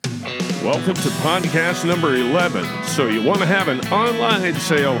Welcome to podcast number 11. So you want to have an online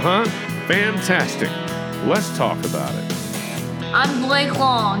sale, huh? Fantastic. Let's talk about it. I'm Blake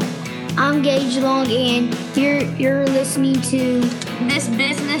Long. I'm Gage Long, and you're listening to This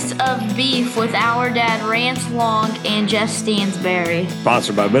Business of Beef with our dad, Rance Long, and Jeff Stansberry.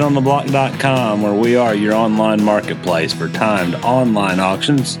 Sponsored by BidOnTheBlock.com, where we are your online marketplace for timed online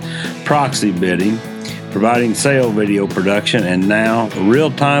auctions, proxy bidding, providing sale video production, and now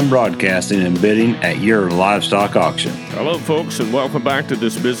real-time broadcasting and bidding at your livestock auction. Hello, folks, and welcome back to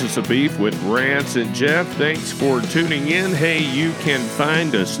This Business of Beef with Rance and Jeff. Thanks for tuning in. Hey, you can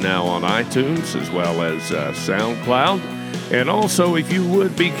find us now on iTunes as well as SoundCloud. And also, if you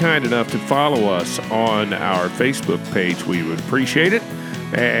would be kind enough to follow us on our Facebook page, we would appreciate it.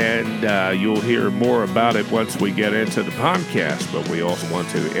 And you'll hear more about it once we get into the podcast. But we also want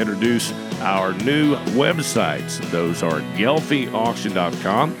to introduce our new websites. Those are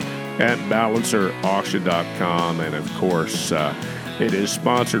GelfieAuction.com and BalancerAuction.com. And, of course, it is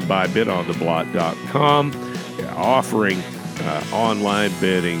sponsored by BidOnTheBlock.com, offering online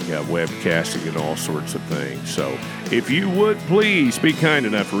bidding, webcasting, and all sorts of things. So if you would please be kind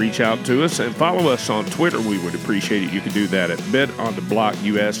enough to reach out to us and follow us on Twitter, we would appreciate it. You can do that at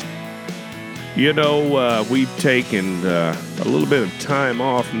BidOnTheBlock.US. You know, we've taken a little bit of time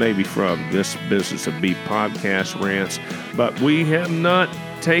off maybe from this Business of Beef podcast, Rance, but we have not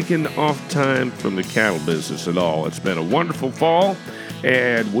taken off time from the cattle business at all. It's been a wonderful fall,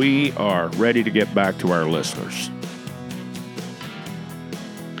 and we are ready to get back to our listeners.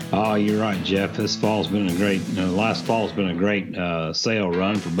 Oh, you're right, Jeff. This fall's been a great, last fall's been a great sale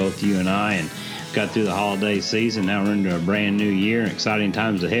run for both you and I, and got through the holiday season. Now we're into a brand new year, and exciting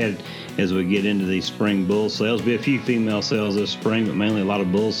times ahead as we get into these spring bull sales. Be a few female sales this spring, but mainly a lot of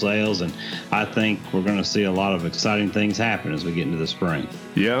bull sales, and I think we're going to see a lot of exciting things happen as we get into the spring.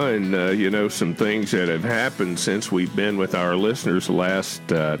 Yeah, and some things that have happened since we've been with our listeners last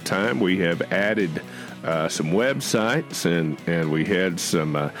time. We have added some websites, and we had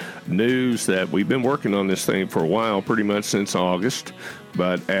some news that we've been working on this thing for a while, pretty much since August.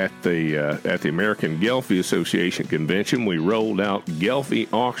 But at the American Gelfie Association convention, we rolled out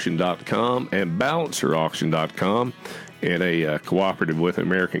GelfieAuction.com and BalancerAuction.com in a cooperative with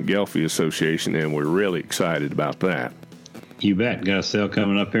American Gelfie Association, and we're really excited about that. You bet. Got a sale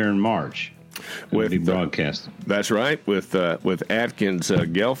coming up here in March. With broadcast. That's right, with Atkins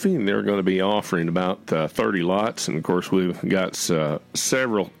Gelfie, and they're going to be offering about 30 lots. And, of course, we've got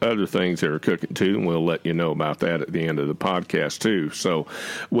several other things that are cooking, too, and we'll let you know about that at the end of the podcast, too. So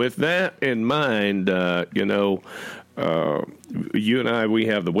with that in mind, you and I, we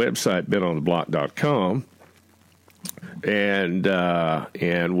have the website BidOnTheBlock.com. And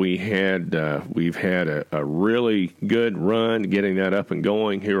we've had a really good run getting that up and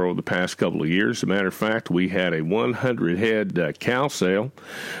going here over the past couple of years. As a matter of fact, we had a 100 head cow sale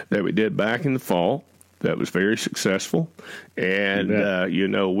that we did back in the fall. That was very successful. And,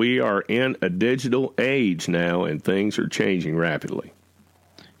 we are in a digital age now, and things are changing rapidly.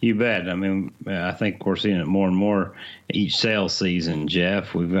 You bet. I mean, I think we're seeing it more and more each sales season,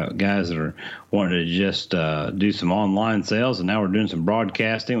 Jeff. We've got guys that are wanting to just do some online sales, and now we're doing some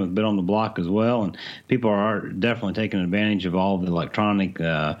broadcasting with Bid on the Block as well. And people are definitely taking advantage of all the electronic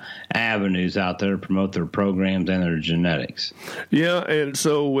avenues out there to promote their programs and their genetics. Yeah, and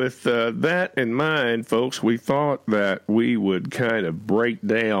so with that in mind, folks, we thought that we would kind of break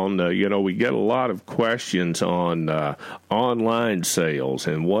down, we get a lot of questions on online sales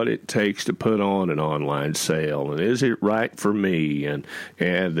and what it takes to put on an online sale, and is it right for me, and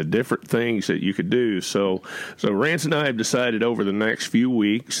the different things that you could do. So Rance and I have decided over the next few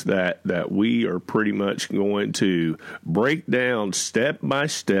weeks that we are pretty much going to break down step by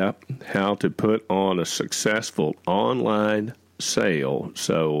step how to put on a successful online sale.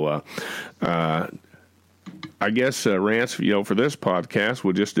 So I guess, Rance, for this podcast,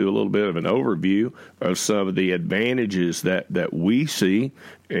 we'll just do a little bit of an overview of some of the advantages that we see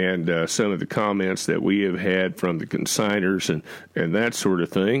and some of the comments that we have had from the consigners and that sort of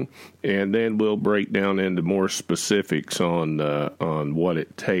thing. And then we'll break down into more specifics on what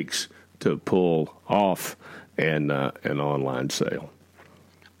it takes to pull off an online sale.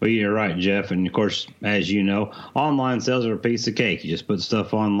 Well, you're right, Jeff. And, of course, as you know, online sales are a piece of cake. You just put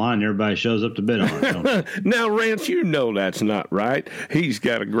stuff online, everybody shows up to bid on it. Now, Rance, that's not right. He's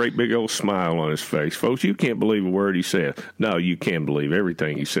got a great big old smile on his face. Folks, you can't believe a word he says. No, you can believe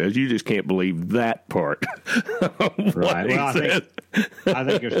everything he says. You just can't believe that part. Right. Well, I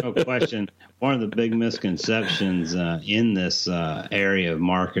think there's no question. One of the big misconceptions in this area of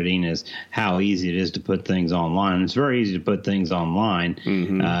marketing is how easy it is to put things online. It's very easy to put things online.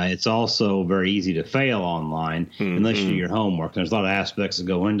 Mm-hmm. It's also very easy to fail online unless you do your homework. There's a lot of aspects that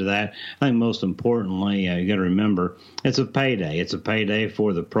go into that. I think most importantly, you got to remember it's a payday. It's a payday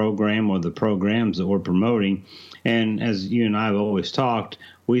for the program or the programs that we're promoting. And as you and I have always talked,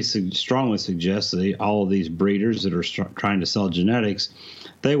 we strongly suggest that all of these breeders that are trying to sell genetics,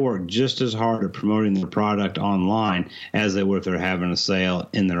 they work just as hard at promoting their product online as they would if they're having a sale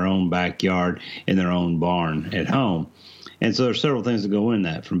in their own backyard, in their own barn at home. And so there's several things that go in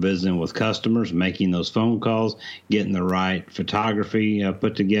that, from visiting with customers, making those phone calls, getting the right photography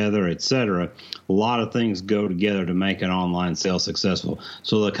put together, etc. A lot of things go together to make an online sale successful.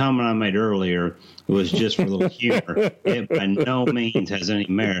 So the comment I made earlier was just for a little humor. It by no means has any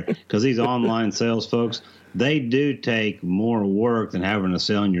merit, because these online sales folks, they do take more work than having a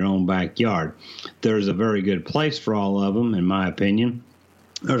sale in your own backyard. There's a very good place for all of them, in my opinion.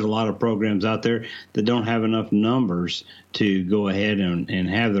 There's a lot of programs out there that don't have enough numbers to go ahead and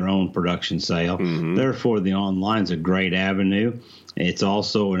have their own production sale. Therefore, the online's a great avenue. It's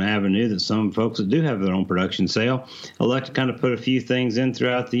also an avenue that some folks that do have their own production sale elect to kind of put a few things in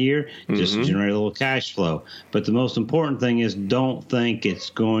throughout the year just to generate a little cash flow. But the most important thing is, don't think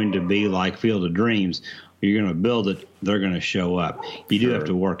it's going to be like Field of Dreams. You're going to build it, they're going to show up. You do have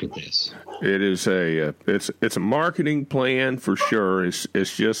to work at this. It is it's a marketing plan for sure. It's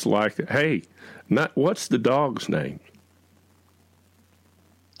just like, hey, what's the dog's name?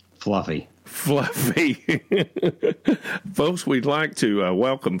 Fluffy. Folks, we'd like to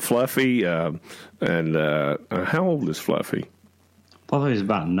welcome Fluffy. And how old is Fluffy? Fluffy's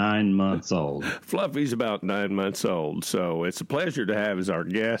about 9 months old. Fluffy's about 9 months old, so it's a pleasure to have as our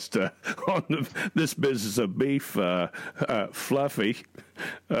guest on this Business of Beef, Fluffy.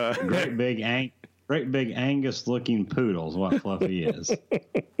 Great big Angus-looking poodle is what Fluffy is.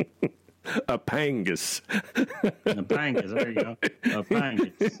 A Pangus. A Pangus, there you go. A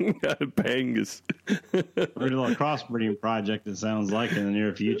Pangus. A Pangus. We're doing a crossbreeding project, it sounds like, in the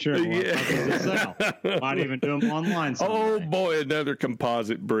near future. Might even do them online someday. Oh, boy, another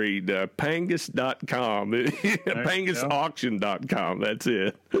composite breed. Pangus.com. PangusAuction.com. That's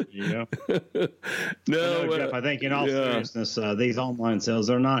it. Yeah. No, Jeff, I think in all seriousness, these online sales,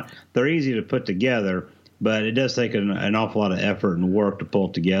 they're easy to put together, but it does take an awful lot of effort and work to pull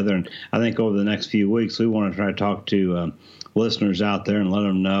it together. And I think over the next few weeks, we want to try to talk to listeners out there and let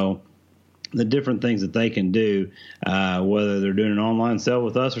them know the different things that they can do, whether they're doing an online sale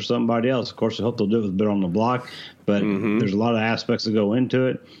with us or somebody else. Of course, I hope they'll do it with Bit on the Block, but there's a lot of aspects that go into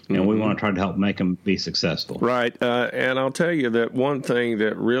it, and we want to try to help make them be successful. Right, and I'll tell you that one thing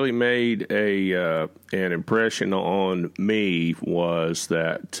that really made an impression on me was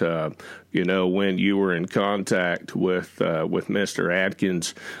that when you were in contact with Mr.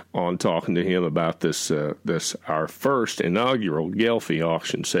 Atkins on talking to him about this our first inaugural Gelfie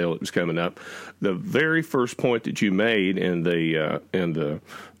auction sale that was coming up, the very first point that you made in the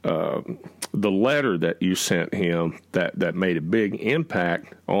letter that you sent him that made a big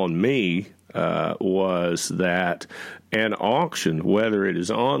impact on me was that an auction, whether it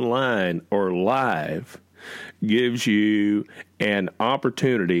is online or live, gives you an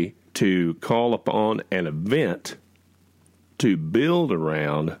opportunity to call upon an event to build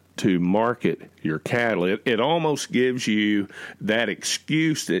around, to market your cattle. It almost gives you that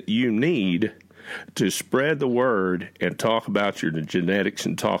excuse that you need to spread the word and talk about your genetics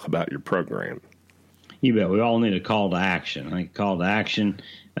and talk about your program. You bet. We all need a call to action. I think call to action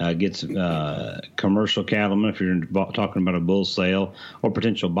gets commercial cattlemen, if you're talking about a bull sale, or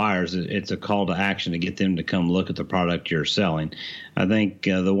potential buyers, it's a call to action to get them to come look at the product you're selling. I think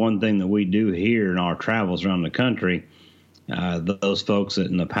the one thing that we do here in our travels around the country, those folks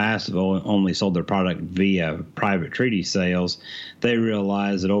that in the past have only sold their product via private treaty sales, they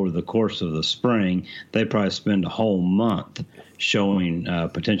realize that over the course of the spring, they probably spend a whole month showing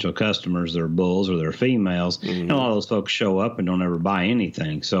potential customers their bulls or their females, and a lot of those folks show up and don't ever buy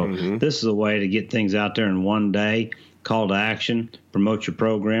anything. So this is a way to get things out there in one day, call to action, promote your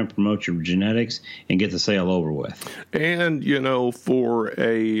program, promote your genetics, and get the sale over with. And, for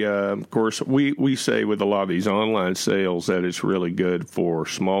of course, we say with a lot of these online sales that it's really good for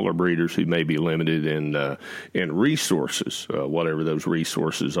smaller breeders who may be limited in resources, whatever those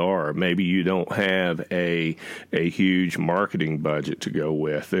resources are. Maybe you don't have a huge marketing budget to go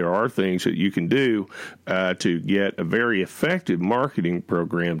with. There are things that you can do to get a very effective marketing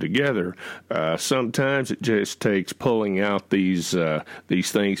program together. Sometimes it just takes pulling out these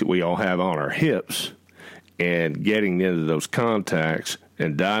things that we all have on our hips and getting into those contacts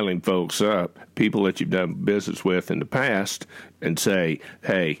and dialing folks up, people that you've done business with in the past, and say,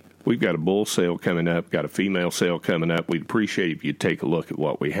 hey, we've got a bull sale coming up, got a female sale coming up. We'd appreciate if you take a look at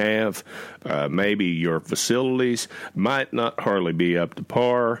what we have. Maybe your facilities might not hardly be up to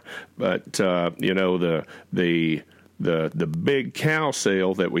par, but the big cow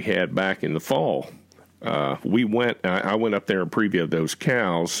sale that we had back in the fall. I went up there and previewed those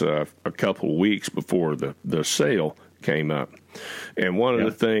cows a couple of weeks before the sale came up, and one of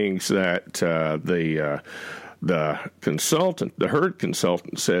the things that the herd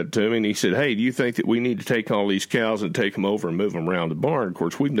consultant said to me, and he said, "Hey, do you think that we need to take all these cows and take them over and move them around the barn?" Of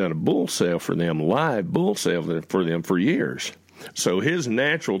course, we've done a bull sale for them, live bull sale for them for years. So his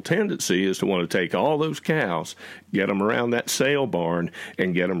natural tendency is to want to take all those cows, get them around that sale barn,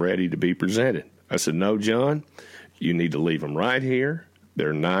 and get them ready to be presented. I said, "No, John, you need to leave them right here.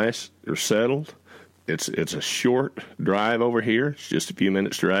 They're nice. They're settled. It's a short drive over here. It's just a few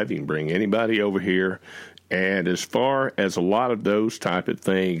minutes drive. You can bring anybody over here." And as far as a lot of those type of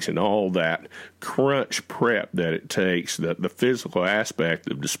things and all that crunch prep that it takes, the physical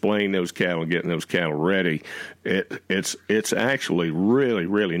aspect of displaying those cattle and getting those cattle ready, it's actually really,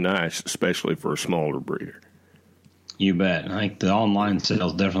 really nice, especially for a smaller breeder. You bet. I think the online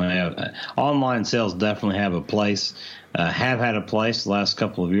sales definitely have a place. Have had a place the last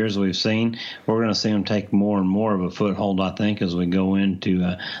couple of years we've seen. We're going to see them take more and more of a foothold, I think, as we go into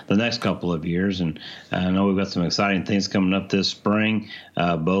the next couple of years. And I know we've got some exciting things coming up this spring,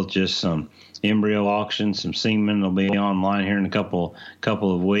 both just some embryo auction, some semen will be online here in a couple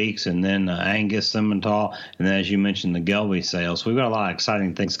of weeks, and then Angus, Simmental, and then, as you mentioned, the Gelbvieh sales. So we've got a lot of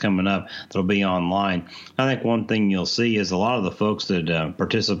exciting things coming up that'll be online. I think one thing you'll see is a lot of the folks that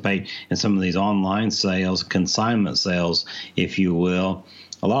participate in some of these online sales, consignment sales, if you will,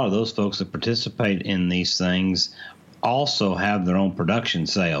 a lot of those folks that participate in these things also have their own production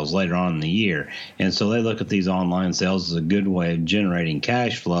sales later on in the year. And so they look at these online sales as a good way of generating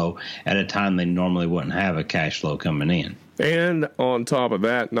cash flow at a time they normally wouldn't have a cash flow coming in. And on top of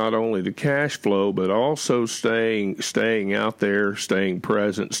that, not only the cash flow, but also staying out there, staying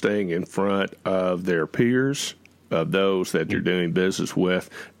present, staying in front of their peers, of those that they're doing business with,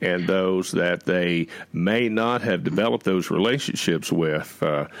 and those that they may not have developed those relationships with.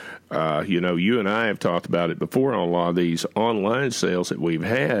 You and I have talked about it before on a lot of these online sales that we've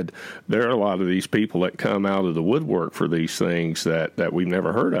had. There are a lot of these people that come out of the woodwork for these things that we've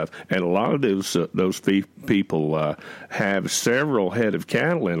never heard of. And a lot of those people have several head of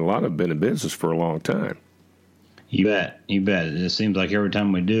cattle, and a lot of them have been in business for a long time. You bet. It seems like every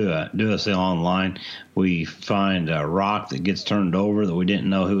time we do a sale online, we find a rock that gets turned over that we didn't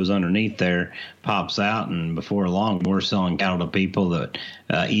know who was underneath there pops out, and before long, we're selling cattle to people that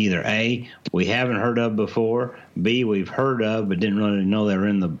either A, we haven't heard of before, B, we've heard of but didn't really know they were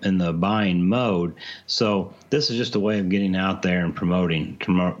in the buying mode. So this is just a way of getting out there and promoting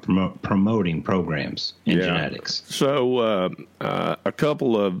programs in genetics. So a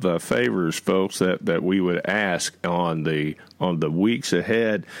couple of favors, folks, that we would ask on the weeks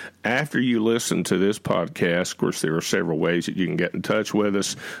ahead after you listen to this podcast. Of course, there are several ways that you can get in touch with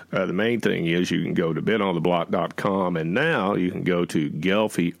us. The main thing is you can go to bitontheblock.com, and now you can go to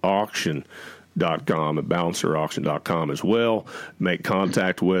GelbviehAuction.com and balancerauction.com as well. Make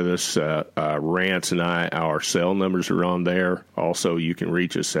contact with us. Rance and I, our cell numbers are on there. Also, you can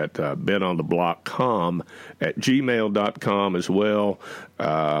reach us at bitontheblock.com at gmail.com as well.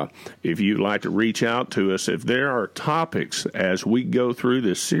 If you'd like to reach out to us, if there are topics as we go through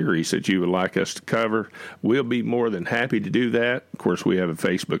this series that you would like us to cover, we'll be more than happy to do that. Of course, we have a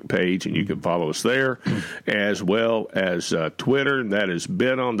Facebook page, and you can follow us there, as well as Twitter, and that is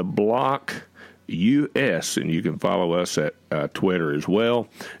BitOnTheBlock US, and you can follow us at Twitter as well.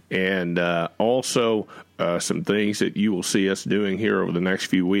 And also some things that you will see us doing here over the next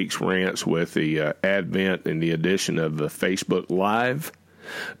few weeks, Rance, with the advent and the addition of the Facebook Live.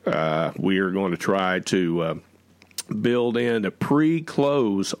 We are going to try to build in a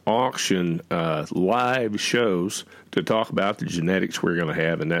pre-close auction live shows to talk about the genetics we're going to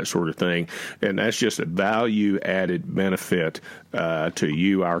have and that sort of thing. And that's just a value-added benefit to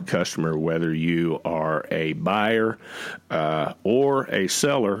you, our customer, whether you are a buyer or a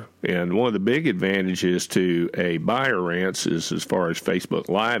seller. And one of the big advantages to a buyer, Rance, is as far as Facebook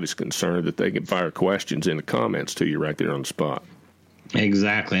Live is concerned, that they can fire questions in the comments to you right there on the spot.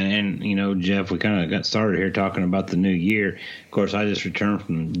 Exactly. And Jeff, we kind of got started here talking about the new year. Of course, I just returned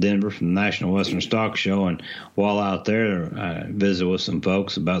from Denver from the National Western Stock Show. And while out there, I visited with some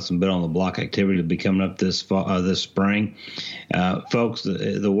folks about some Bid on the Block activity to be coming up this spring. Folks,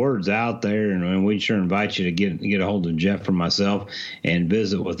 the word's out there, and we sure invite you to get a hold of Jeff or myself and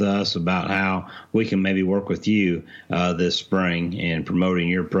visit with us about how we can maybe work with you this spring in promoting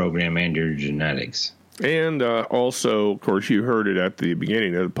your program and your genetics. And also, of course, you heard it at the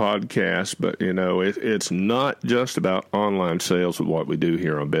beginning of the podcast, but, it's not just about online sales with what we do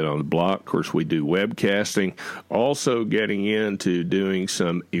here on Bid on the Block. Of course, we do webcasting, also getting into doing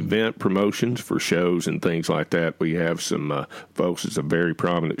some event promotions for shows and things like that. We have some folks at some very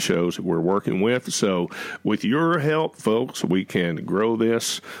prominent shows that we're working with. So with your help, folks, we can grow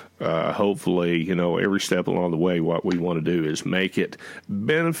this. Hopefully, every step along the way, what we want to do is make it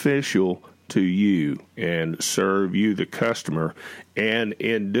beneficial to you and serve you, the customer. And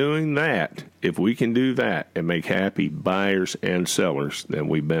in doing that, if we can do that and make happy buyers and sellers, then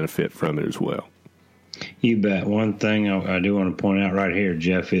we benefit from it as well. You bet. One thing I do want to point out right here,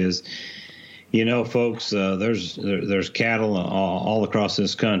 Jeff, is folks, there's cattle all across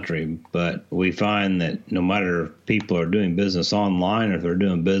this country, but we find that no matter if people are doing business online or if they're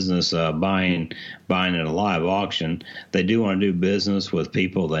doing business buying at a live auction, they do want to do business with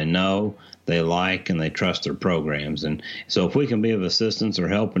people they know, they like, and they trust their programs. And so if we can be of assistance or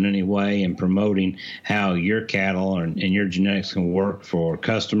help in any way in promoting how your cattle and your genetics can work for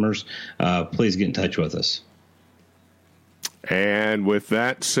customers, please get in touch with us. And with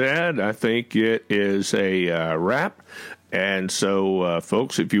that said, I think it is a wrap. And so,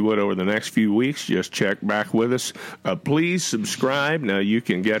 folks, if you would, over the next few weeks, just check back with us. Please subscribe. Now, you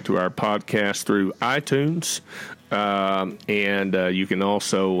can get to our podcast through iTunes, and you can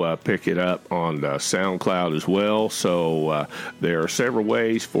also pick it up on SoundCloud as well. So there are several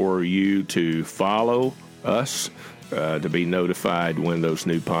ways for you to follow us. To be notified when those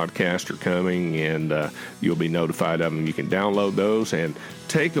new podcasts are coming, and you'll be notified of them. You can download those and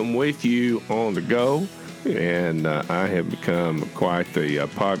take them with you on the go. And I have become quite the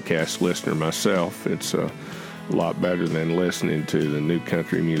podcast listener myself. It's a lot better than listening to the new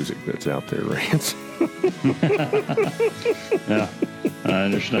country music that's out there, Rance. Yeah, I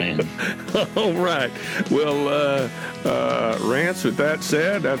understand. All right. Well, Rance, with that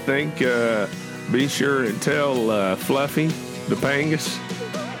said, I think be sure and tell Fluffy the Pangus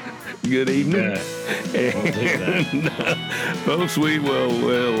good evening. And folks, we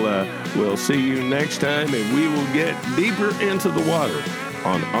we'll see you next time, and we will get deeper into the water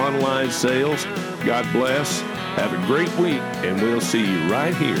on online sales. God bless. Have a great week, and we'll see you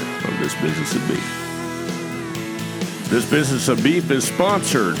right here on This Business of Beef. This Business of Beef is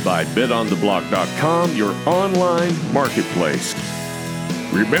sponsored by BidOnTheBlock.com, your online marketplace.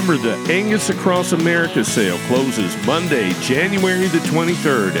 Remember, the Angus Across America sale closes Monday, January the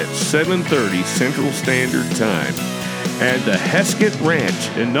 23rd at 7:30 Central Standard Time. And the Heskett Ranch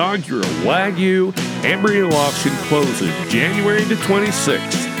inaugural Wagyu embryo auction closes January the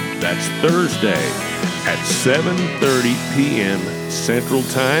 26th. That's Thursday at 7:30 p.m. Central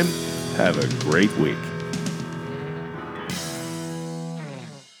Time. Have a great week.